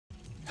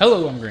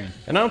Hello, I'm Green.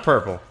 And I'm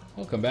purple.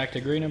 Welcome back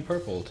to Green and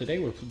Purple. Today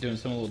we're doing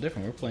something a little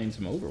different. We're playing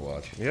some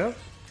Overwatch. Yep.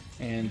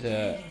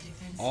 And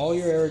all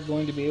you're ever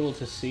going to be able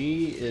to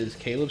see is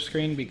Caleb's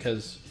screen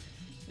because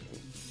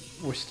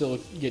we're still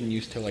getting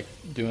used to like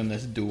doing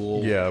this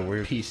dual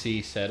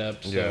PC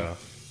setup. So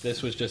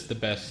this was just the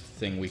best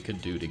thing we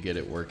could do to get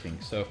it working.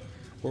 So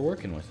we're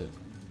working with it.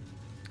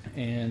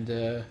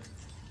 And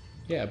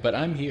yeah, but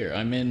I'm here.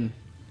 I'm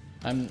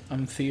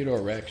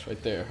Theodore Rex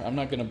right there. I'm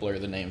not gonna blur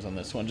the names on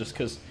this one just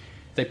because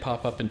they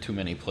pop up in too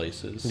many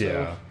places. So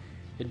yeah.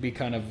 It'd be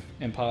kind of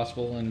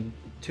impossible. And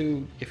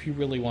two, if you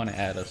really want to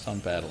add us on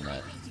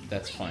Battle.net,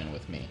 that's fine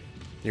with me.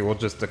 Yeah, we'll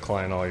just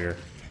decline all your...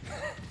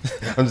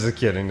 I'm just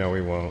kidding. No,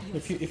 we won't.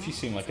 If you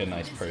seem like a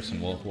nice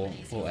person,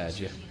 we'll add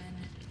you.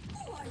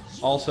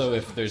 Also,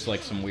 if there's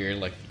like some weird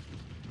like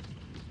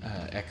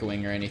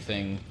echoing or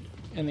anything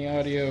in the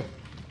audio,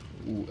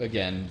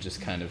 again, just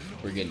kind of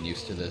we're getting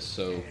used to this.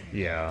 So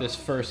yeah, this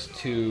first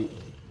two,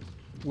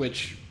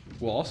 which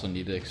we'll also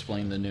need to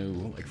explain the new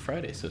like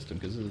Friday system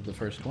because this is the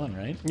first one,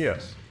 right?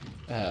 Yes.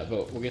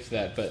 But we'll get to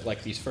that. But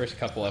like these first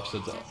couple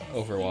episodes of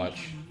Overwatch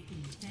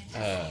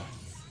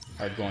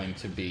are going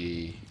to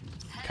be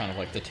kind of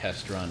like the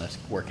test run, us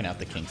working out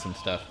the kinks and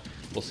stuff.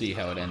 We'll see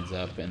how it ends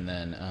up, and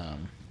then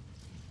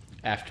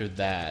after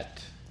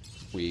that,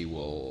 we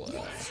will.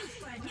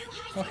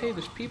 Oh, hey,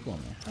 there's people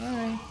in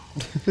there.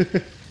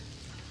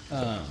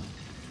 Hi.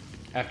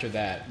 After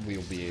that,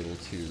 we'll be able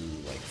to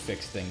like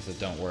fix things that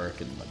don't work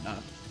and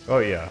whatnot. Oh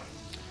yeah.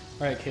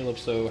 All right, Caleb.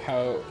 So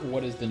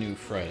what is the new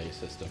Friday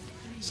system?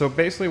 So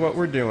basically, what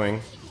we're doing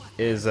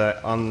is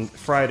on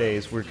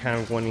Fridays we're kind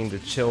of wanting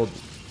to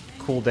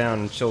cool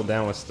down and chill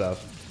down with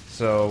stuff.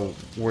 So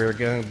we're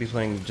going to be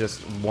playing just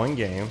one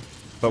game,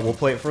 but we'll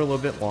play it for a little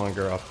bit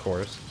longer, of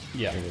course.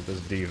 Yeah. With this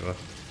diva.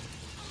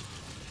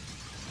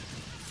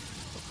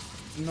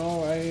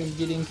 No, I am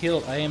getting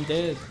killed. I am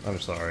dead. I'm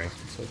sorry.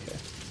 It's okay.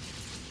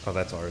 Oh,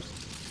 that's ours.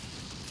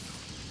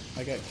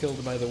 I got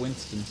killed by the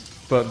Winstons.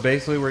 But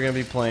basically, we're going to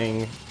be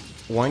playing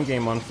one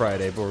game on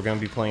Friday, but we're going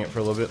to be playing it for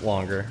a little bit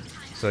longer,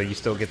 so you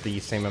still get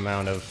the same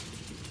amount of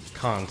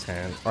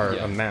content, or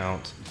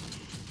amount.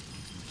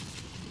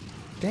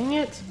 Dang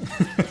it!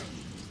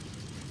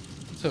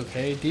 It's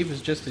okay.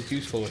 Diva's just as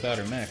useful without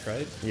her mech,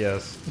 right?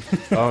 Yes.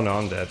 Oh no,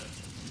 I'm dead.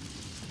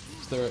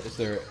 Is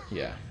there?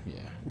 Yeah.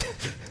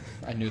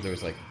 I knew there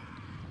was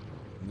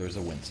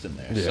a Winston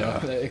there, yeah.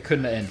 So it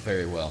couldn't end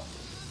very well.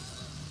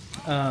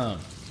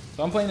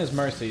 So I'm playing as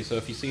Mercy, so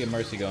if you see a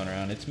Mercy going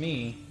around, it's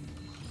me.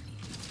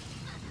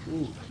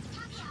 Ooh.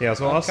 Yeah,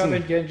 so I'm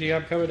covered, Genji.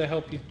 I'm covered to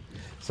help you.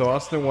 So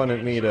Austin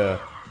wanted me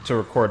to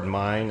record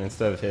mine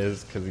instead of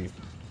his because he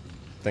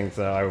thinks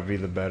that I would be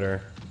the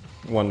better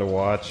one to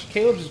watch.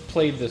 Caleb's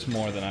played this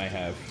more than I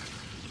have.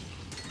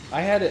 I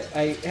had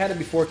it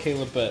before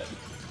Caleb, but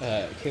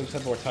Caleb's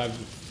had more time to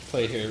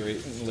play here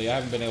recently. I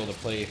haven't been able to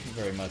play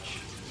very much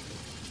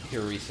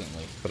here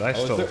recently. But I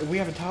still... we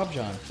have a Top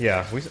John.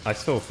 Yeah, I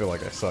still feel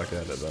like I suck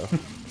at it, though.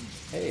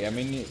 Hey, I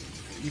mean,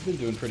 you've been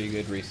doing pretty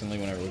good recently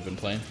whenever we've been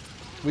playing.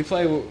 We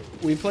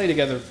play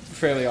together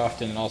fairly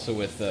often, and also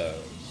with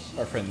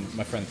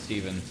my friend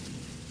Steven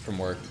from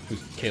work,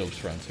 who's Caleb's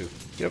friend too.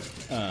 Yep.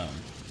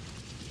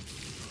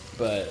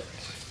 But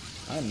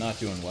I'm not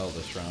doing well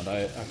this round. I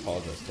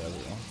apologize to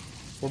everyone.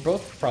 We're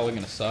both probably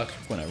going to suck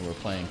whenever we're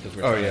playing because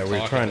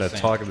we're trying to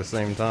talk at the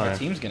same time. Our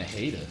team's going to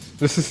hate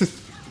us.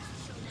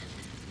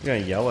 You're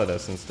going to yell at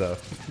us and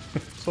stuff.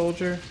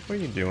 Soldier, what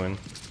are you doing?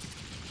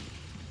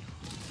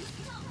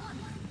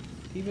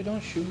 Diva,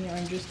 don't shoot me.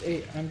 I'm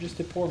just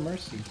a poor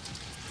Mercy.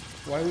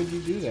 Why would you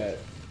do that?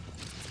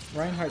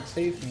 Reinhardt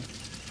saved me.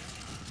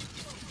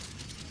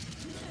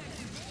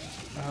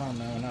 Oh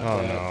no,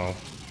 not that. No.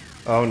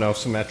 Oh no,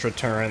 Symmetra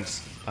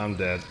turrets. I'm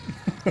dead.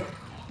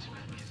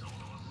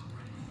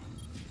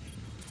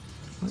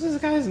 What's this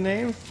guy's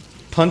name?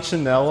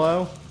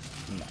 Punchinello?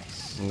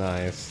 Nice.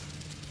 Nice.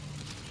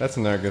 That's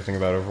another good thing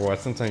about Overwatch.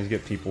 Sometimes you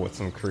get people with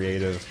some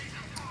creative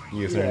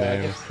usernames. Yeah, I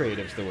guess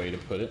creative's the way to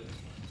put it.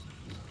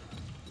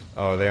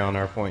 Oh, are they on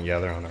our point? Yeah,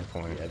 they're on our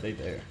point. Yeah, they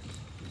there.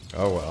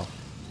 Oh well.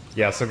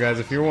 Yeah, so guys,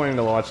 if you're wanting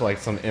to watch like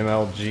some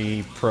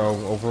MLG Pro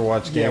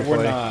Overwatch gameplay... Yeah,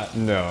 we're not.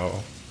 No.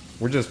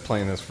 We're just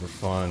playing this for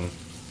fun.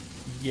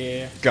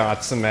 Yeah. God,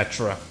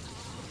 Symmetra.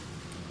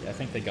 Yeah, I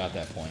think they got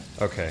that point.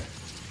 Okay.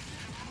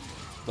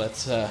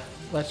 Let's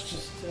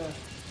just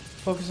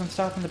focus on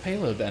stopping the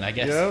payload then, I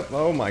guess. Yep.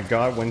 Oh my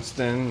god,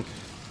 Winston.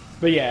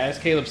 But yeah, as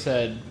Caleb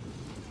said,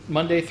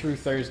 Monday through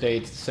Thursday,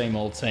 it's the same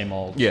old, same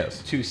old.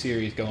 Yes. 2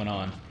 series going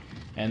on.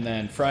 And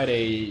then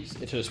Friday,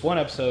 it's just 1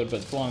 episode, but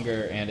it's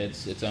longer, and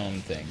it's its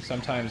own thing.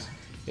 Sometimes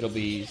it'll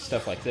be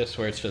stuff like this,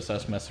 where it's just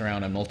us messing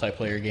around in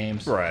multiplayer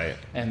games. Right.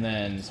 And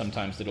then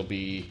sometimes it'll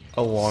be...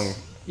 A long...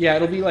 Yeah,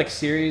 it'll be like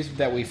series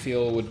that we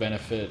feel would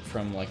benefit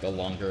from like a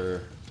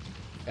longer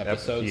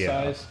episode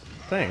size.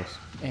 Thanks.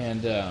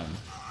 And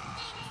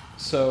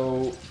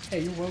so,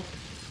 hey, you're welcome.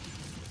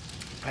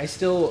 I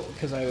still,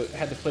 because I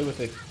had to play with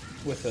a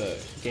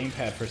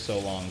gamepad for so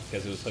long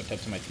because it was hooked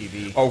up to my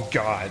TV. Oh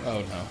god.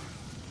 Oh no.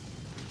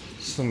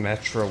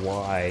 Symmetra,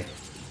 why?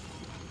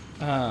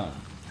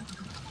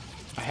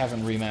 I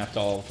haven't remapped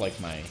all of like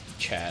my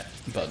chat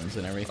buttons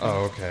and everything.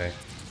 Oh, okay.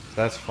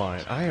 That's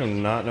fine. I do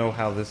not know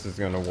how this is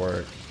gonna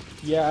work.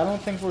 Yeah, I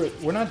don't think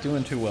we're not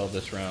doing too well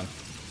this round.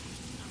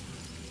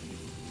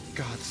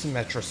 God,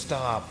 Symmetra,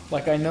 stop.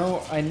 Like I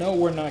know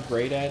we're not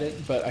great at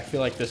it, but I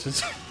feel like this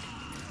is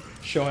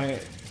showing.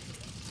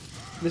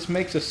 This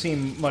makes us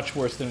seem much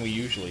worse than we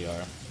usually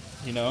are.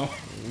 You know?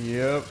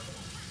 Yep.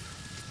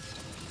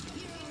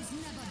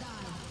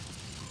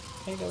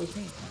 Hey, that was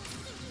me.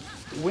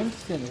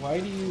 Winston, why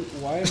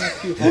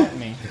must you haunt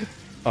me?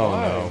 Oh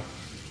Why? no.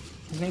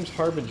 His name's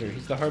Harbinger.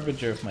 He's the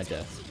harbinger of my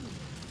death.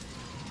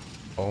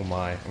 Oh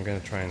my, I'm gonna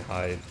try and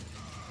hide.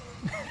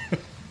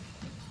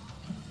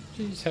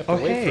 You just have to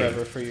wait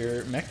forever for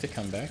your mech to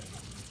come back.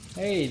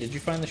 Hey, did you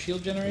find the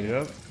shield generator?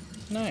 Yep.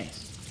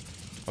 Nice.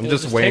 I'm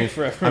just waiting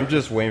for the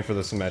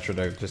Symmetra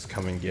to just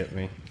come and get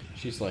me.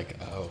 She's like,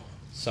 oh,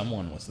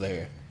 someone was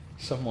there.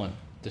 Someone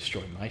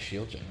destroyed my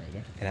shield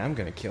generator. And I'm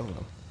gonna kill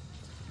them.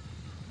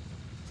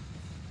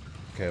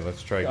 Okay,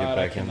 let's try to get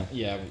back in.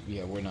 Yeah,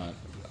 we're not.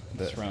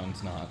 This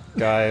round's not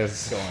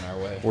guys going our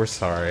way. We're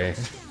sorry.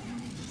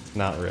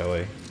 Not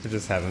really. We're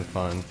just having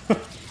fun.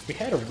 We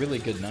had a really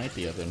good night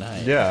the other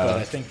night. Yeah. But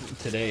I think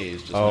today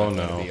is just not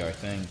going to be our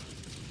thing.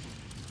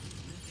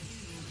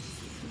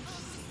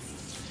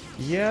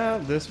 Yeah,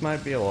 this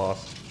might be a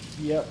loss.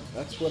 Yep,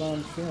 that's what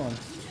I'm feeling.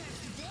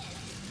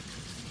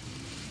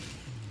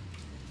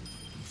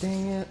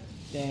 Dang it.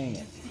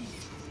 Dang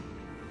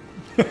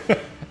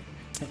it.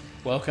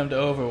 Welcome to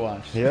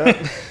Overwatch.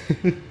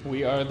 Yep.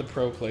 We are the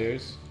pro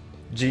players.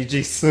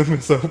 GG Sim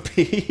is OP.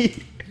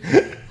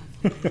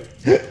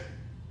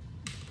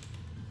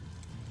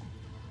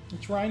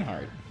 It's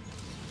Reinhardt.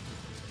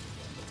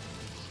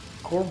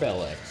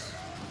 Corbellex.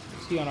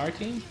 Is he on our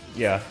team?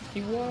 Yeah.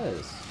 He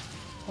was.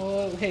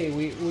 Well, hey,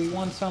 we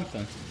won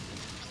something.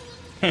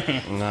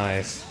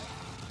 Nice.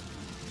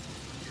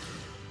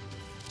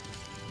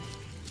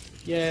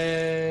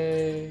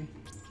 Yay.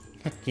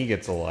 He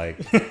gets a like.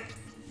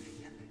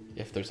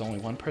 If there's only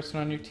one person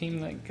on your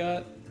team that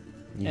got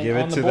you give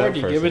it on the to board, that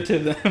you person. give it to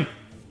them.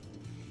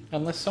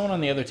 Unless someone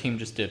on the other team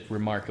just did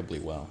remarkably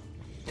well.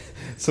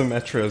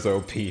 Symmetra's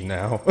OP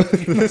now.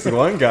 This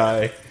one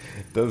guy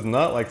does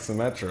not like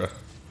Symmetra.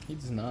 He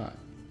does not.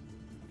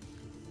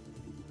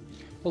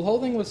 Well, the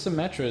whole thing with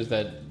Symmetra is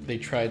that they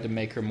tried to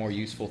make her more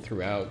useful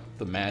throughout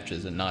the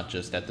matches and not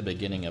just at the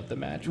beginning of the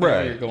match.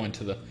 Right. You're going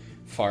to the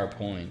far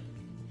point.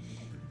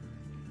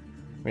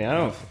 I mean, I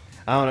don't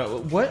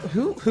know.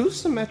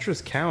 Who's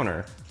Symmetra's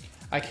counter?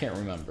 I can't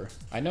remember.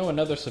 I know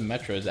another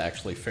Symmetra is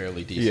actually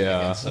fairly decent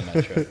against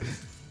Symmetra.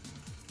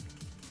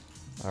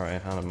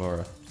 Alright,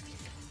 Hanamura.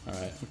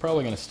 Alright, I'm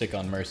probably going to stick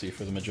on Mercy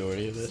for the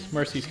majority of this.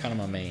 Mercy's kind of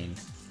my main.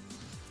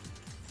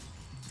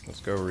 Let's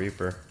go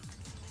Reaper.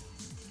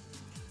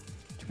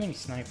 Too many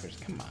snipers,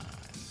 come on.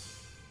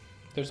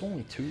 There's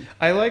only 2.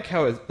 I like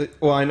how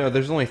well, I know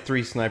there's only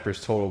 3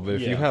 snipers total, but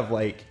if you have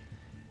like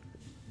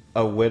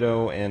a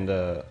Widow and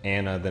a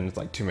Ana, then it's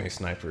like too many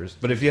snipers.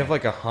 But if you have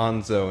like a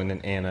Hanzo and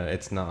an Ana,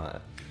 it's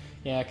not.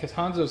 Yeah, because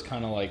Hanzo's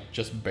kind of like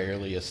just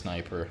barely a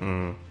sniper.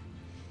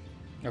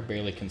 Or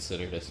barely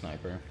considered a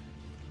sniper.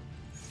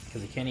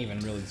 Because he can't even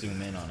really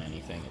zoom in on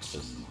anything, it's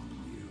just...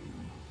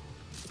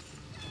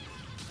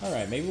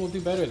 Alright, maybe we'll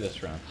do better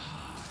this round.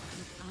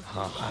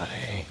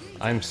 Hi.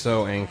 I'm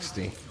so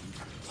angsty.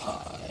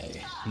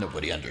 Hi.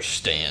 Nobody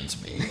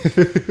understands me.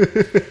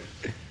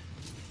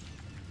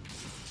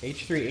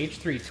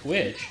 H3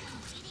 Twitch?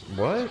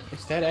 What?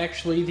 Is that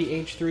actually the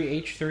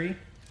H3?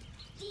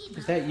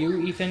 Is that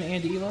you, Ethan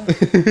and Ela?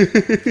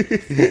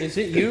 Is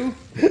it you?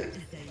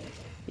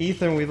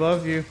 Ethan, we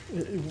love you.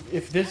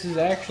 If this is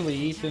actually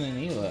Ethan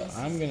and Ela,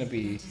 I'm going to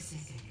be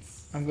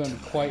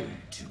quite...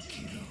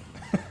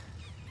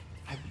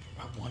 I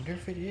wonder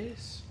if it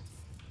is.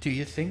 Do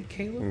you think,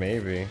 Caleb?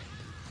 Maybe.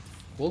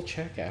 We'll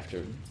check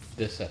after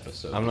this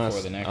episode I'm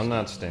before the next I'm one.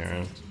 not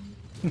staring.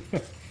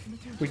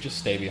 We just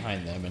stay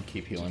behind them and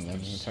keep healing them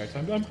the entire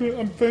time.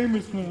 I'm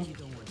famous now.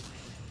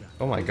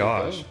 Oh my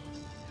gosh.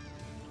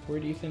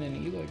 Where'd Ethan and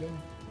Ela go?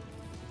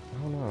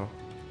 I don't know.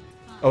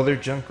 Oh, they're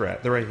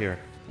Junkrat. They're right here.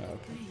 Oh,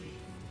 okay.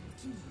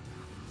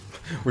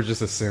 We're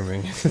just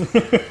assuming.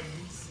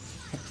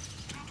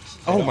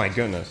 Oh my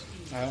goodness.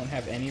 I don't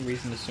have any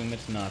reason to assume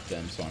it's not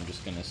them, so I'm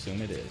just going to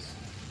assume it is.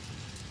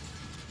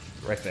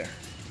 Right there.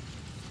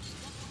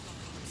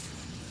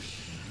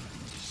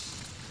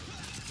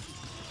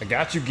 I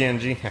got you,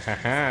 Genji.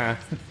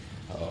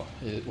 Oh,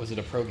 was it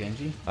a pro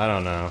Genji? I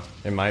don't know.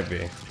 It might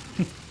be.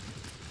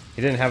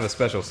 He didn't have a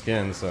special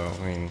skin, so,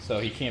 I mean... So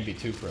he can't be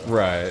too pro.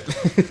 Right.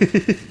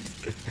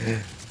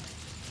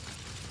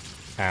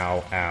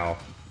 Ow, ow.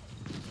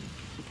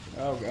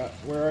 Oh god,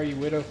 where are you,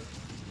 Widow?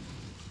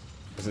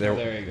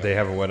 There you go. They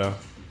have a Widow?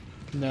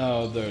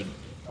 No,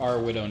 our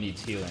Widow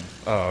needs healing.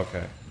 Oh,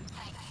 okay.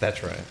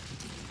 That's right.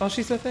 Oh,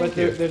 she said thank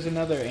you. But there's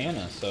another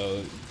Ana,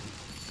 so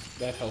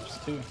that helps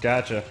too.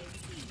 Gotcha.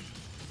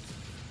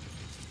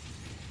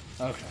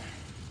 Okay.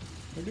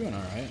 We're doing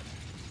alright.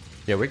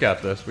 Yeah, we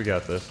got this. We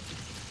got this.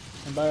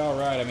 And by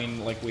alright, I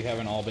mean, like, we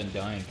haven't all been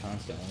dying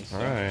constantly, so...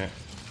 Alright.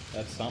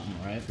 That's something,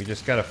 right? We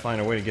just gotta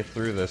find a way to get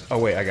through this. Oh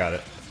wait, I got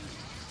it.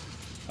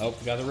 Oh,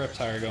 we got the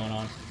Riptire going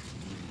on.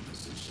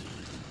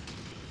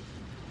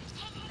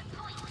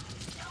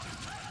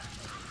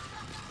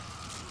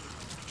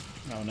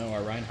 Oh no,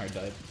 our Reinhardt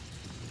died.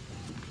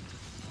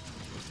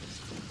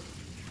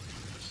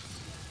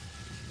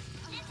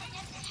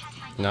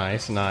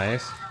 Nice,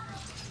 nice.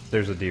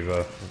 There's a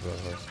diva.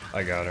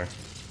 I got her.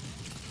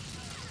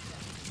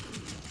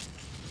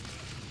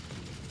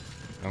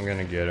 I'm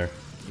gonna get her.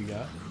 You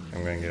got?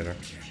 I'm gonna get her.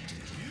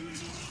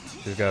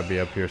 She's gotta be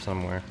up here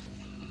somewhere.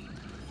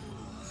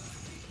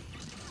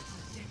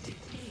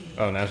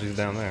 Oh, now she's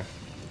down there.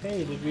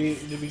 Hey, did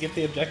we get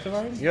the objective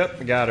already? Yep,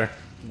 we got her.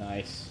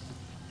 Nice.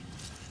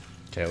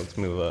 Okay, let's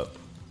move up.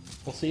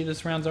 Well, see,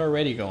 this round's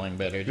already going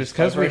better. Just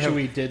because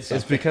we did something.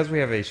 It's because we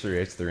have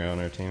H3, H3 on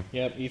our team.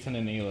 Yep, Ethan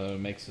and Elo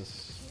makes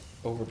us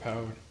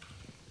overpowered.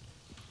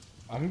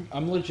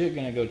 I'm legit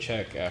gonna go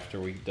check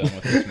after we're done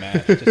with this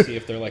match to see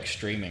if they're like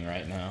streaming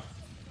right now.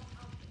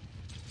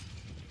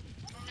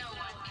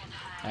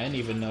 I didn't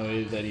even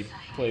know that he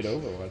played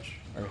Overwatch,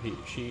 or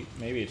she.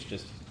 Maybe it's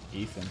just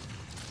Ethan,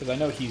 because I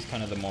know he's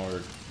kind of the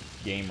more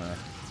gamer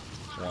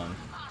one.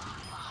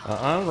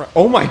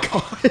 Oh my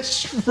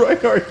gosh!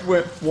 Reinhardt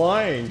went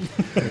flying.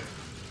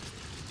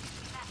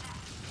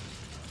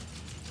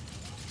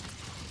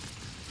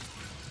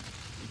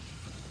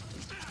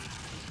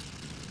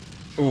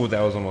 Ooh,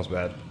 that was almost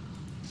bad.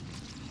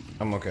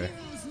 I'm okay.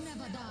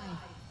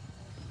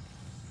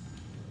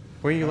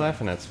 What are you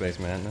laughing at, Space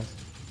Madness?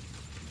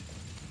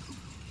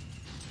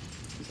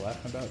 He's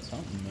laughing about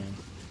something, man.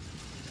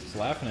 He's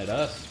laughing at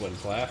us, is what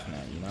he's laughing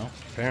at, you know?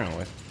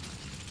 Apparently.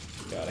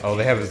 God, oh,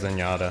 they have a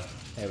Zenyatta.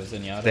 They have a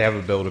Zenyatta? They have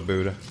a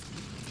Build-A-Buddha.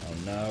 Oh,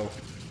 no.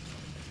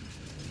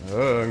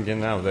 Oh, I'm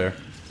getting out of there.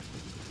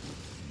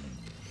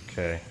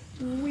 Okay.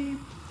 Weep.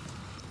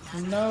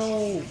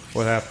 No.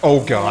 What happened?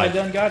 Oh, God. I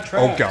done got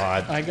trapped. Oh,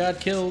 God. I got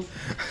killed.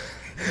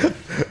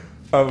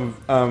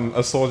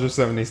 A Soldier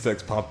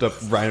 76 popped up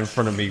right in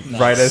front of me,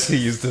 Nice. right as he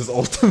used his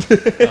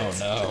ultimate. Oh,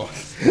 no.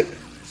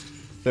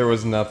 There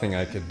was nothing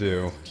I could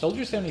do.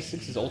 Soldier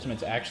 76's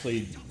ultimate's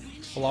actually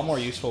a lot more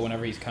useful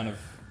whenever he's kind of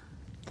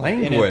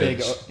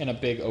Language. in a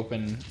big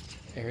open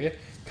area.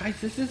 Guys,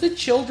 this is a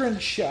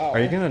children's show. Are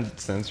you gonna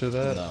censor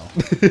that? No.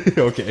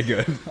 Okay,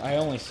 good. I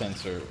only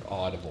censor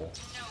audible.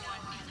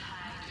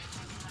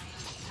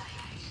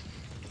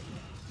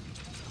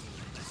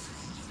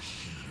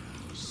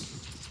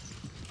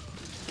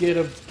 Get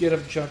him,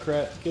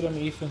 Junkrat. Get him,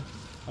 Ethan.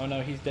 Oh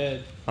no, he's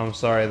dead. I'm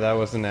sorry, that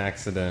was an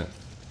accident.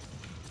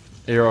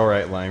 You're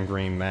alright, Lime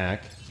Green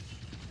Mac.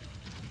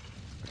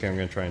 Okay, I'm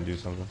gonna try and do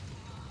something.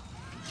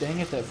 Dang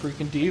it, that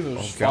freaking diva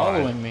was God.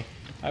 following me.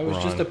 I was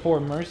just a poor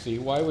Mercy.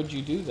 Why would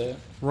you do that?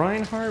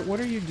 Reinhardt, what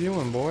are you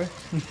doing, boy?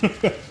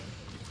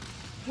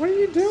 What are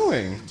you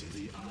doing?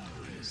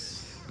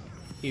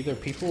 Either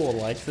people will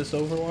like this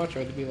Overwatch,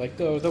 or they'll be like,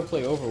 oh, they'll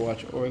play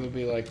Overwatch, or they'll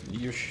be like,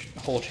 your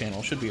whole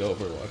channel should be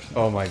Overwatch.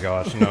 Oh my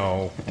gosh,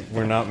 no.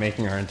 We're not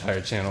making our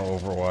entire channel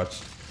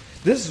Overwatch.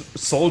 This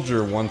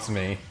soldier wants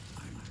me.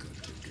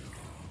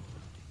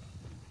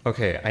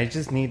 Okay, I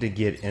just need to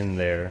get in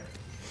there.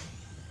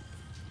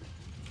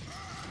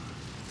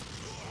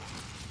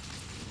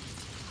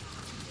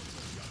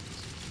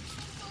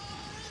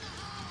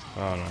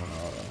 Oh no.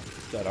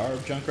 Is that our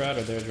Junkrat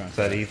or their Junkrat? Is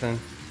that Ethan?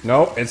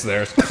 Nope, it's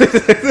theirs.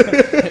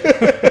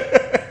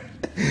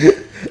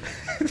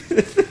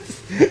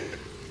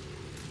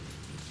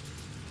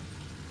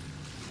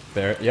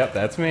 There, yep,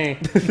 that's me.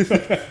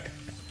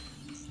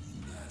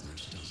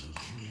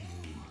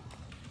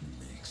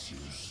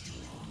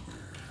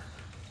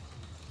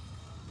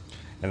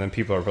 And then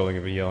people are probably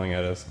gonna be yelling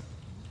at us.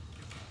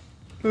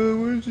 Oh,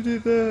 why did you do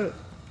that?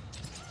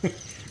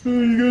 Oh,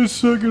 you guys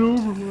suck at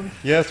Overwatch.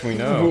 Yes, we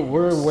know.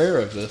 We're aware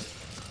of this.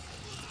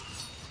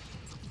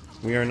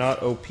 We are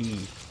not OP.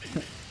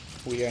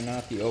 We are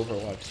not the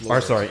Overwatch lords.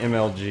 Or sorry,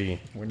 MLG.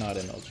 We're not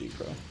MLG,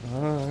 bro.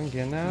 Oh, I'm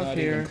getting out Not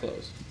here. even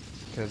close.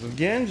 Because of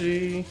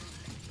Genji.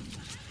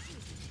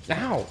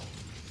 Ow!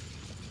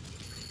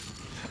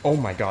 Oh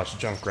my gosh,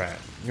 Junkrat.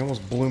 You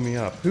almost blew me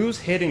up. Who's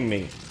hitting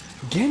me?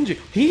 Genji.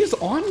 He's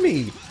on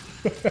me!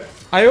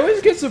 I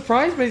always get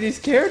surprised by these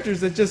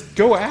characters that just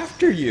go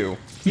after you.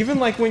 Even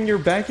like when you're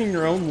backing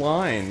your own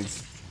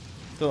lines.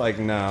 They're like,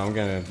 no, I'm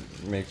gonna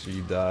make sure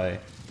you die.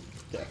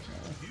 Definitely.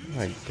 Oh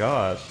my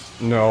gosh.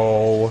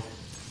 No.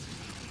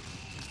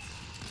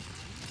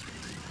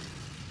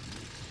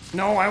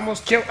 No, I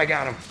almost killed. I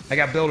got him. I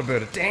got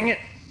Build-A-Buddha. Dang it.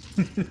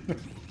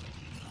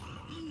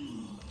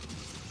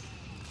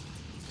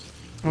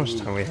 How much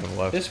time we have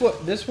left?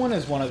 This one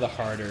is one of the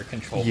harder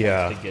control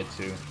points to get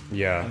to.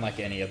 Yeah. On like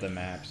any of the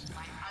maps.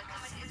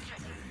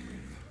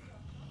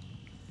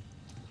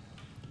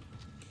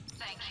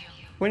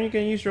 When are you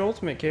gonna use your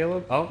ultimate,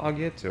 Caleb? I'll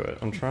get to it.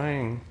 I'm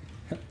trying.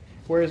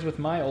 Whereas with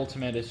my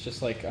ultimate, it's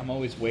just like I'm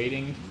always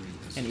waiting,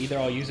 and either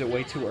I'll use it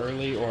way too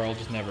early or I'll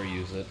just never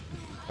use it.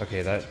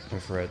 Okay, that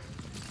infrared.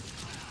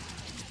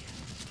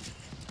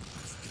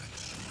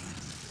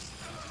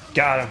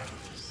 Got him.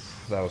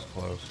 That was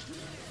close.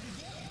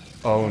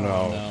 Oh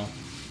no.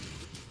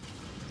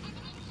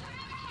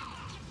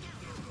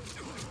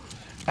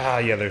 Ah,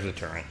 yeah, there's a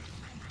turret.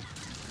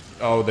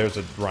 Oh, there's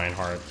a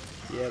Reinhardt.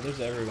 Yeah, there's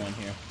everyone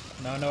here.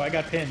 No, I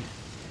got pinned.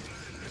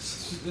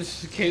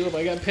 This is Caleb,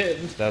 I got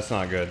pinned. That's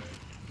not good.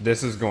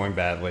 This is going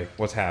badly.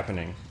 What's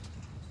happening?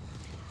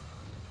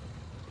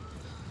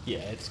 Yeah,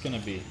 it's gonna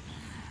be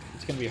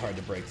hard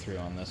to break through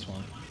on this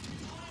one.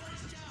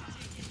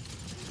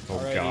 Oh,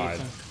 All right, God.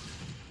 Ethan.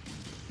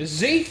 This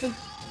is Ethan!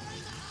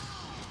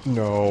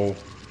 No.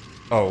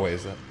 Oh, wait,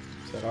 is that?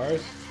 Is that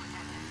ours?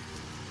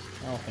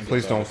 I don't think Please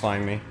it's don't ours.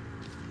 find me.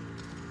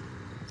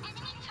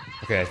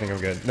 Okay, I think I'm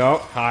good. No,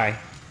 hi.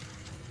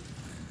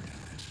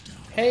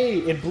 Hey,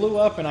 it blew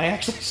up and I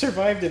actually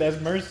survived it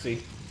as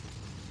Mercy.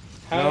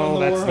 How No, in the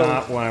that's world?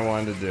 not what I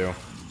wanted to do.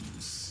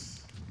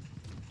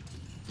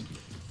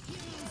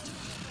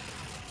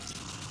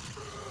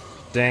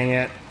 Dang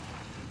it.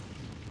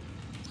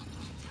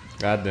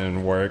 That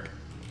didn't work.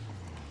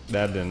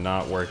 That did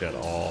not work at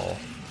all.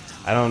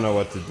 I don't know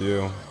what to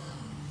do.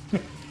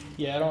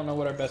 Yeah, I don't know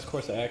what our best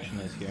course of action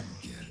is here.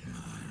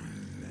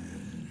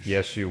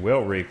 Yes, you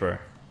will, Reaper.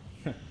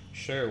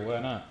 Sure, why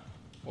not?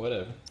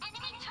 Whatever.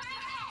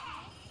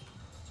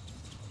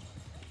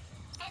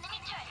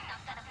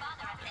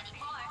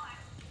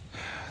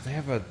 They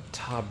have a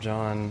Top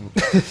John.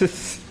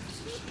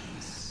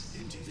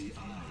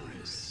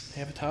 They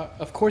have a top.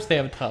 Of course, they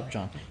have a top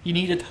John. You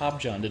need a top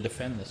John to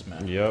defend this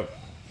map, Yep.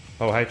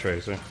 Oh, hi,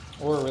 Tracer.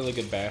 or a really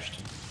good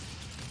Bastion.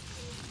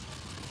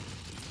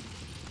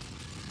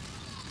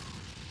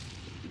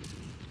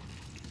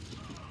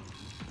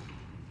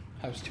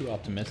 I was too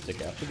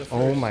optimistic after the first.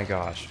 Oh my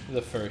gosh.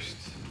 The first.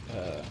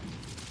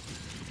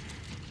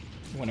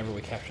 Whenever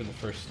we captured the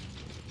first,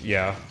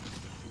 Yeah.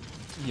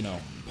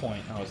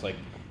 point, I was like,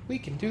 we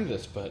can do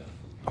this, but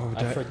Oh,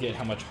 I forget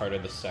how much harder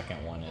the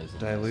second one is.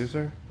 Did I lose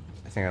her?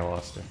 I think I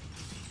lost her.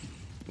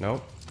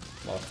 Nope.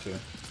 Lost to.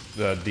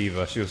 The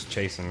diva, she was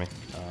chasing me.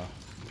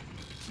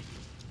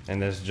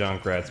 And this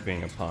Junkrat's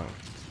being a punk.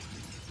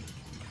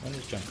 When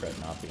is Junkrat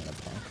not being a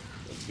punk?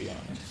 Let's be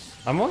honest.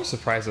 I'm always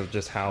surprised of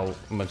just how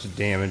much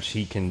damage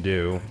he can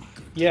do.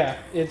 Yeah,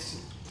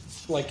 it's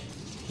like.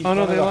 He's Oh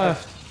no, one of they the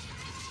left.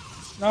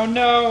 Oh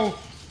no!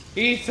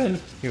 Ethan!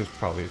 He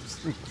probably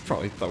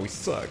thought we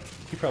sucked.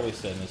 He probably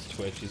said in his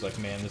Twitch, he's like,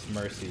 man, this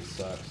Mercy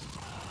sucks.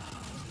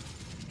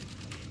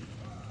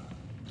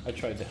 I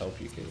tried to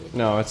help you, Caleb.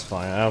 No, it's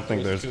fine. I don't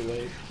think It was there's. too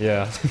late.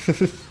 Yeah.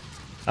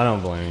 I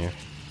don't blame you.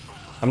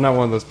 I'm not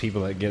one of those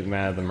people that get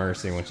mad at the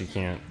Mercy when she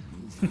can't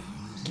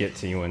get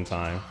to you in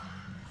time.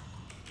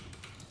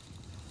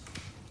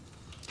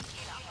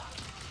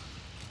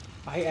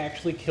 I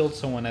actually killed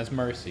someone as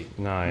Mercy.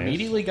 Nice.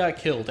 Immediately got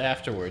killed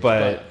afterwards.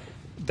 But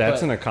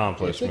that's but an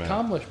accomplishment. It's an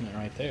accomplishment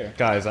right there.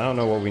 Guys, I don't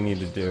know what we need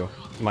to do.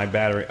 My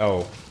battery.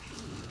 Oh.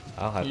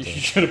 I'll have You to.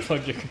 should have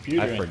plugged your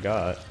computer in. I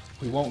forgot.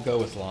 We won't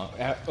go as long.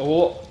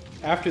 Well,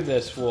 after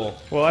this, we'll...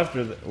 Well,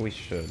 after we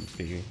should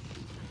be.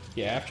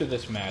 Yeah, after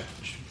this match,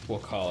 we'll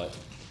call it.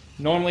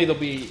 Normally, they'll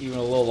be even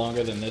a little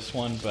longer than this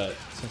one, but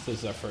since this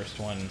is our first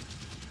one,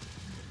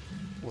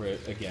 we're,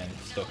 again,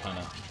 still kind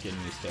of getting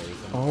used to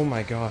everything. Oh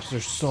my gosh,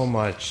 there's so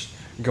much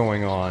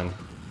going on.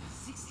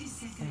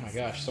 Oh my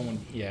gosh, someone...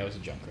 Yeah, it was a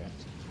Junkrat.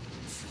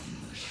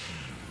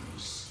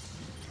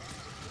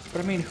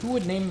 But I mean, who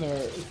would name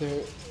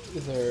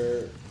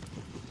their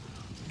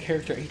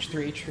character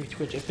H3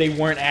 Twitch if they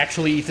weren't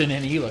actually Ethan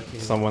and Ela?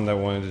 Someone that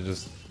wanted to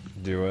just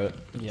do it.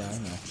 Yeah, I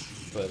know.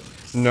 But...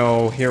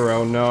 No,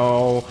 hero,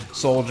 no.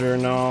 Soldier,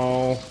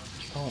 no.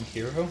 Did you call him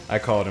Hero? I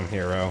called him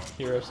hero.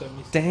 Hero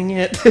 76? Dang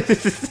it.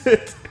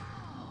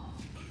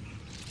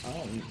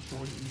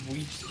 We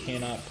just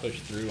cannot push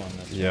through on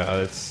this.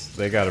 Yeah,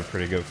 they got a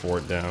pretty good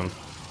fort down.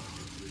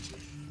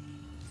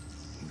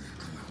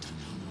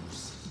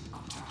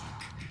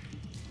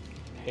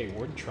 Hey,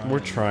 we're trying. We're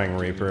trying,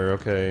 Reaper,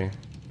 okay.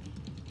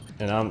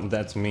 And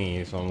that's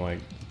me, so I'm like,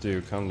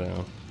 dude, calm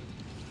down.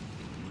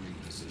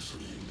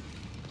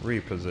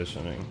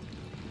 Repositioning.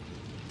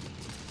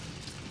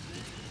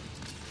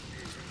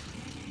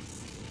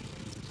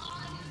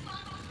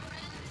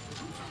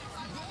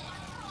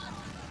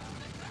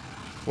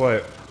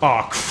 What?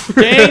 Oh, crap.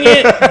 Dang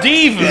it,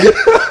 Diva!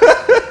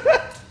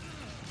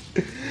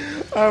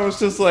 I was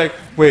just like,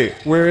 wait,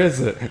 where is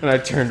it? And I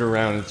turned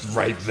around, it's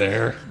right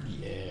there.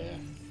 Yeah.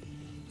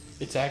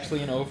 It's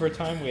actually in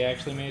overtime? We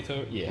actually made it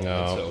to... Yeah,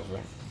 No. it's over.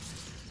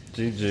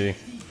 GG.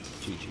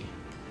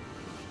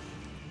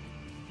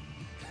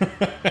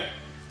 GG.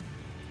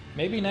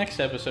 Maybe next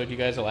episode you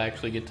guys will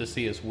actually get to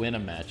see us win a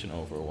match in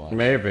Overwatch.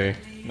 Maybe.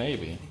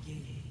 Maybe.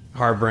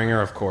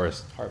 Harbinger, of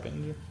course.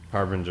 Harbinger?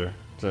 Harbinger.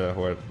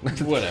 What?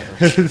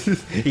 Whatever.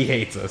 He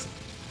hates us.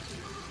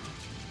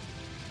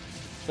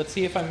 Let's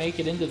see if I make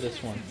it into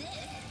this one.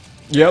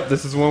 Yep,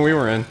 this is one we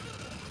were in.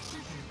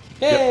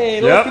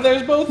 Hey, Yep. look,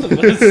 there's both of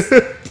us.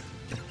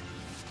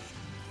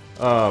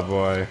 Oh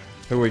boy.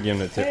 Who are we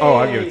giving it to? Oh,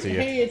 I'll give it to you.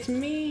 Hey, it's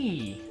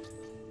me.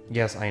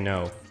 Yes, I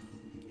know.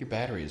 Your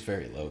battery is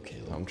very low,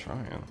 Caleb. I'm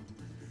trying.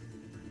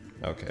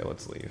 Okay,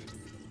 let's leave.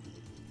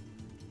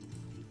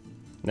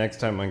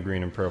 Next time on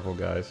Green and Purple,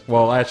 guys.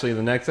 Well, actually,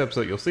 the next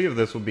episode you'll see of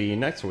this will be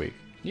next week.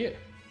 Yeah.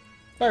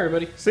 Bye,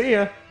 everybody. See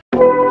ya!